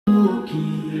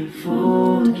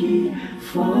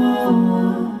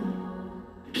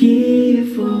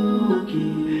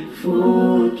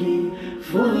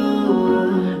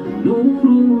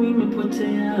Nuru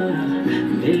imepotea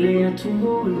mbele ya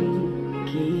tumboni,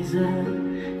 giza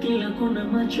kila kona,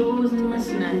 machozi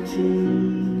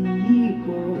masikitiko.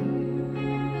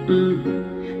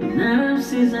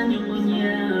 Nafsi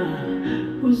zanyong'onyea,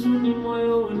 huzuni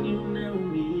moyoni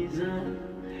unaumiza.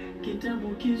 Kitabu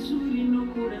kizuri na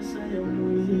kurasa ya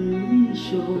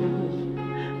mwisho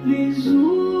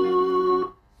vizuri.